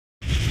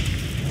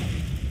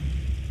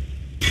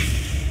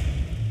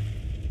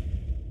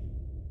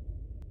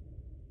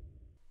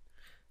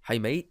Hi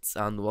mates,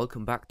 and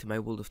welcome back to my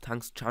World of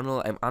Tanks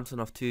channel. I'm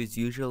Antonov2 as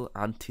usual,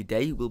 and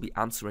today we'll be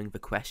answering the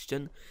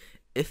question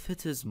if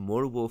it is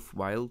more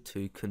worthwhile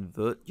to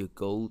convert your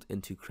gold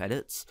into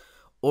credits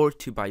or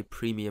to buy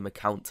premium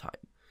account time.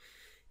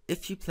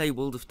 If you play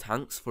World of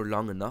Tanks for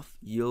long enough,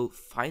 you'll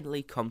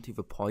finally come to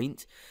the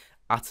point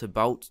at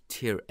about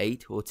tier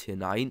 8 or tier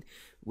 9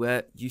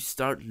 where you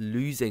start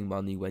losing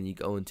money when you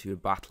go into a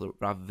battle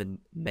rather than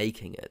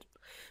making it.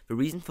 The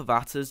reason for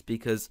that is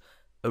because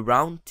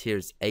around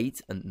tiers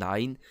 8 and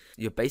 9,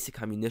 your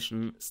basic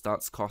ammunition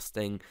starts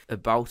costing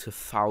about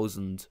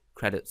 1,000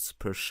 credits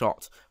per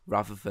shot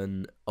rather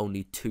than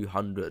only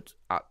 200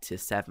 at tier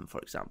 7,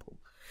 for example.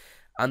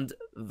 And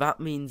that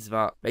means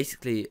that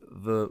basically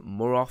the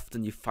more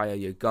often you fire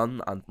your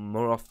gun and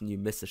more often you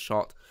miss a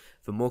shot,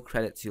 the more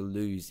credits you'll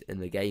lose in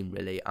the game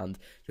really, and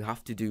you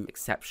have to do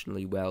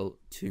exceptionally well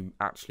to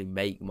actually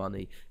make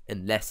money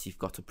unless you've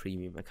got a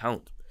premium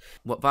account.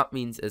 What that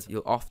means is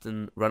you'll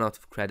often run out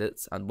of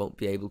credits and won't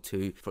be able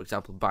to, for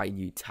example, buy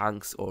new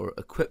tanks or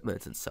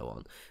equipment and so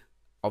on.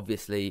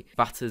 Obviously,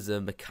 that is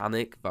a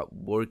mechanic that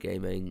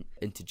Wargaming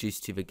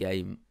introduced to the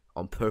game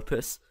on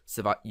purpose,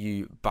 so that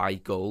you buy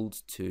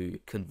gold to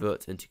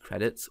convert into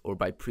credits or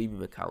buy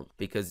premium account,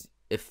 because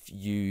if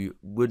you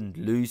wouldn't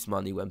lose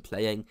money when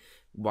playing,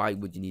 why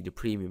would you need a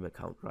premium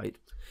account, right?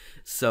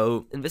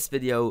 So in this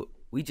video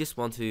we just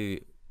want to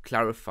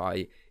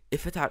clarify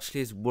if it actually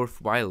is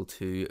worthwhile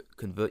to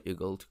convert your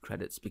gold to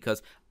credits,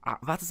 because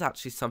that is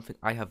actually something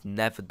I have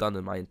never done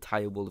in my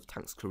entire World of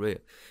Tanks career,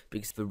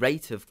 because the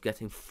rate of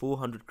getting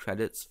 400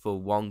 credits for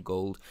 1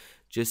 gold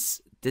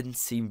just didn't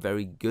seem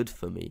very good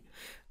for me.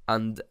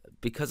 And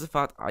because of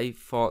that, I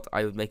thought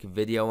I would make a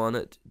video on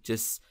it,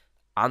 just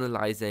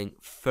analysing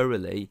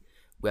thoroughly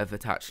whether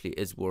it actually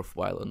is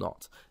worthwhile or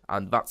not.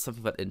 And that's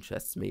something that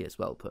interests me as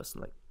well,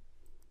 personally.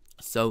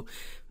 So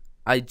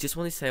I just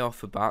want to say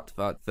off the bat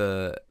that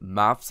the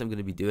maths I'm going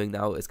to be doing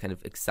now is kind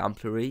of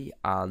exemplary,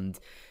 and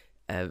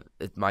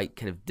it might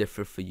kind of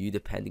differ for you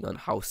depending on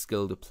how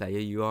skilled a player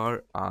you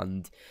are,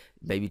 and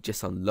maybe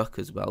just on luck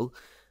as well,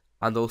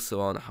 and also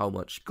on how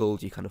much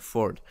gold you can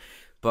afford.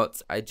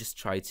 But I just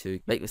try to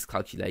make this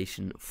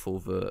calculation for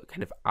the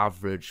kind of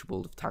average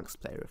World of Tanks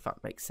player, if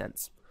that makes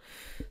sense.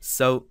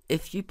 So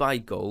if you buy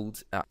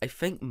gold, I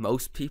think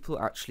most people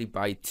actually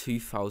buy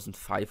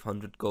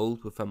 2,500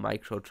 gold with their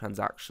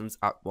microtransactions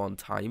at one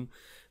time,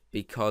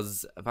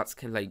 because that's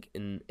kind of like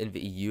in the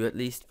EU at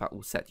least, that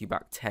will set you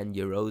back 10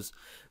 euros,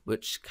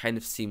 which kind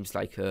of seems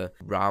like a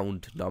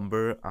round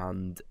number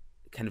and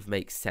kind of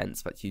makes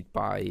sense that you'd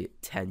buy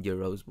 10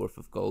 euros worth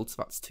of gold, so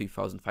that's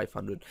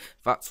 2,500.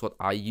 That's what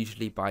I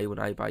usually buy when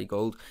I buy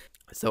gold,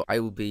 so I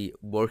will be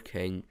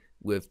working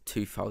with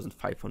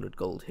 2,500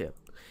 gold here.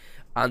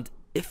 And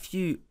if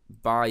you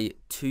buy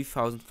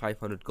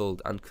 2,500 gold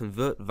and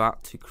convert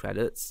that to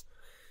credits,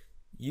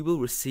 you will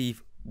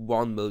receive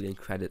 1 million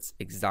credits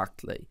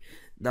exactly.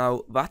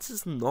 Now that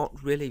is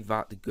not really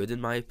that good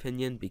in my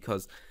opinion,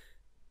 because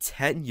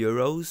 10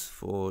 euros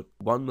for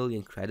 1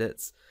 million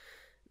credits,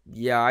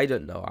 yeah, I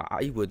don't know,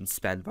 I wouldn't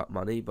spend that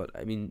money, but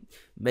I mean,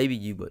 maybe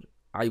you would,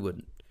 I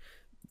wouldn't.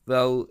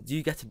 Well, do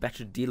you get a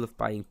better deal of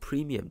buying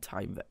premium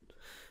time then?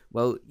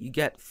 Well, you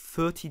get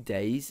 30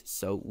 days,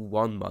 so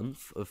 1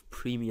 month of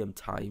premium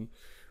time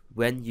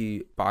when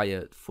you buy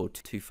it for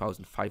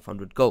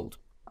 2,500 gold.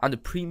 And a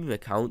premium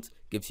account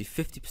gives you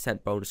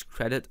 50% bonus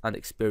credit and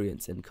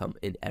experience income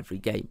in every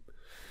game.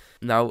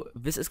 Now,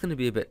 this is going to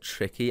be a bit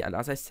tricky, and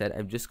as I said,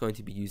 I'm just going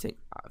to be using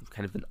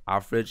kind of an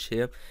average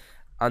here.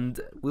 And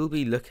we'll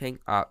be looking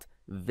at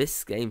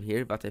this game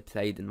here that I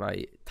played in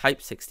my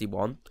Type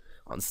 61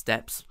 on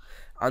steps.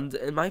 And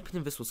in my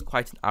opinion, this was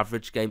quite an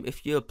average game.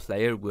 If you're a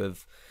player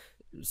with,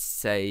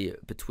 say,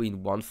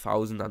 between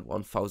 1,000 and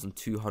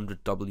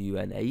 1,200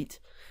 WN8,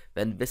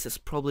 then these are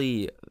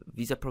probably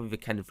the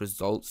kind of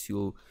results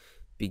you'll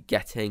be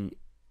getting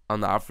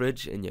on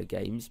average in your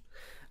games.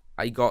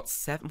 I got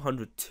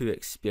 702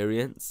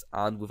 experience,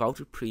 and without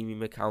a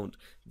premium account,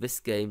 this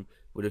game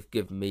would have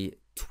given me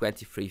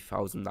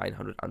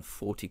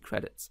 23,940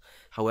 credits.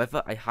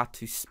 However, I had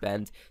to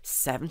spend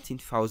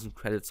 17,000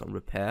 credits on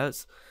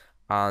repairs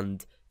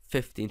and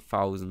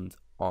 15,000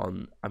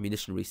 on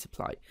ammunition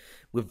resupply.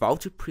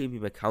 Without a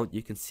premium account,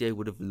 you can see I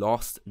would have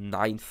lost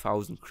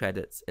 9,000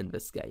 credits in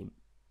this game.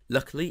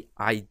 Luckily,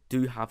 I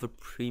do have a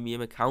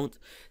premium account,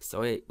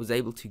 so I was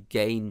able to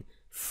gain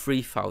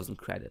 3,000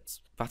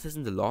 credits. That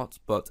isn't a lot,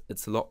 but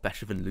it's a lot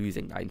better than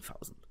losing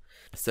 9,000.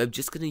 So I'm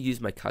just going to use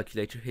my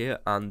calculator here,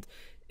 and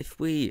if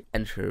we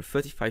enter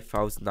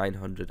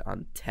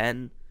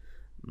 35,910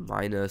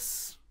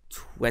 minus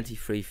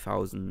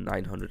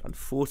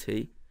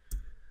 23,940,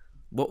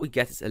 what we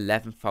get is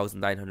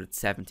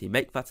 11,970.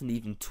 Make that an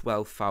even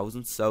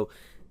 12,000. So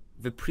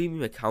the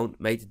premium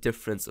account made a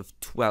difference of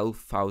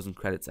 12,000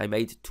 credits. I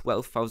made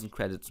 12,000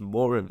 credits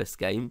more in this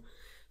game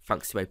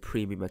thanks to my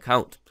premium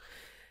account.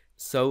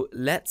 So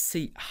let's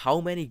see how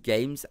many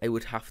games I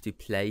would have to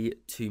play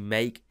to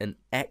make an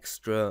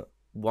extra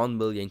 1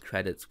 million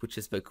credits, which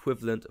is the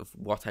equivalent of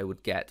what I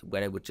would get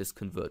when I would just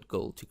convert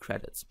gold to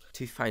credits.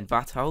 To find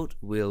that out,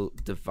 we'll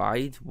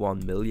divide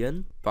 1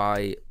 million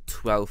by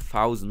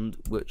 12,000,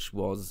 which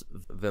was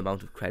the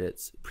amount of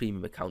credits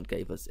premium account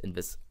gave us in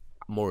this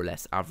more or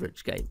less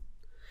average game.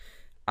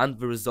 And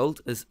the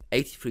result is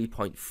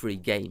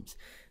 83.3 games.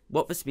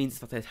 What this means is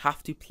that I'd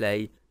have to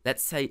play,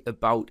 let's say,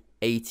 about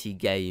 80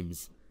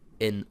 games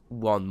in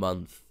 1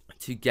 month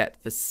to get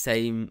the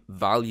same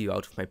value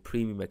out of my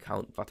premium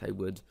account that I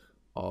would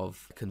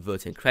of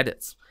converting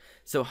credits.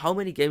 So how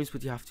many games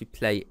would you have to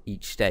play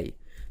each day?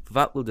 For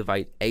that, we'll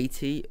divide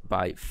 80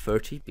 by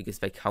 30 because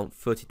they count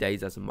 30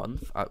 days as a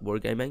month at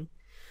Wargaming.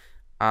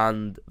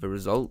 And the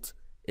result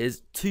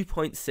is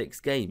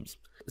 2.6 games.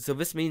 So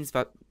this means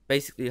that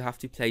basically you have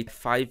to play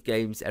 5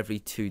 games every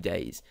 2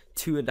 days,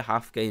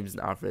 2.5 games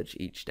on average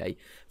each day.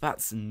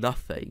 That's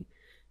nothing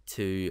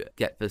to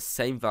get the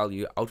same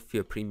value out of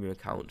your premium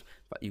account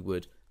that you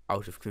would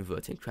out of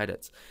converting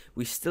credits.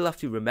 We still have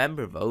to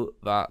remember though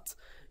that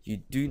you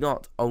do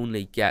not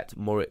only get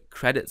more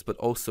credits but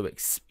also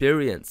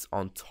experience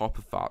on top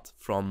of that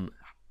from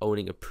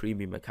owning a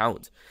premium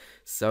account.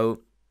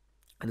 So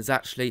and it's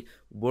actually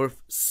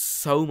worth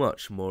so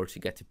much more to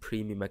get a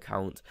premium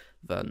account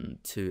than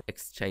to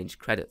exchange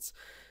credits,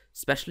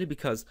 especially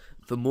because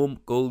the more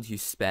gold you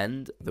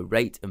spend, the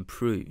rate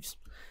improves.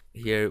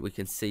 Here we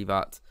can see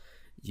that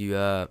you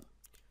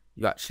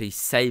actually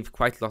save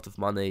quite a lot of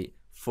money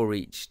for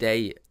each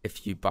day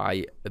if you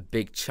buy a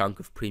big chunk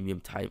of premium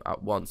time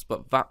at once,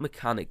 but that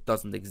mechanic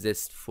doesn't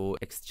exist for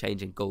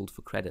exchanging gold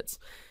for credits.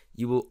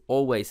 You will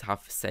always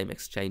have the same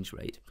exchange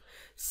rate.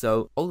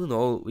 So all in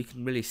all, we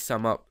can really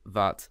sum up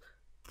that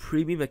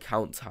premium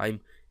account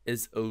time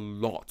is a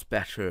lot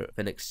better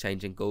than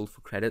exchanging gold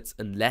for credits,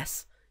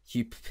 unless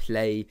you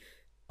play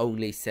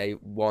only say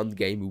 1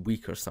 game a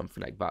week or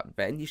something like that.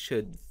 Then you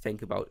should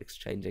think about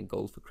exchanging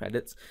gold for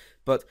credits.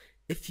 But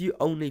if you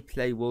only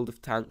play World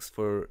of Tanks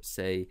for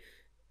say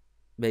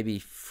maybe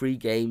 3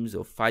 games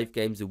or 5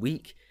 games a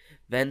week,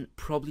 then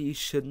probably you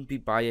shouldn't be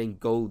buying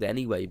gold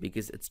anyway,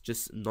 because it's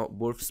just not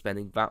worth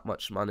spending that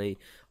much money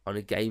on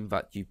a game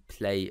that you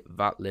play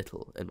that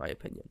little, in my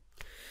opinion.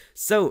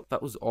 So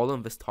that was all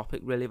on this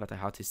topic really that I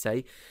had to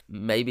say.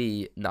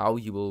 Maybe now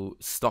you will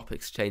stop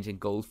exchanging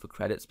gold for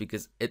credits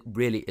because it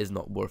really is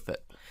not worth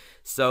it.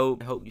 So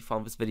I hope you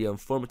found this video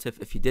informative.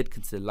 If you did,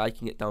 consider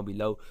liking it down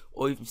below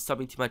or even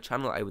subbing to my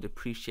channel. I would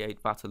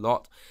appreciate that a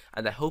lot.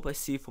 And I hope I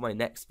see you for my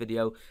next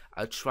video.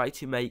 I'll try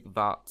to make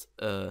that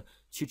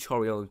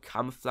tutorial in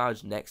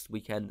camouflage next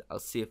weekend. I'll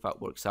see if that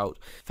works out.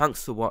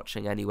 Thanks for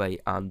watching anyway,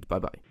 and bye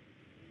bye.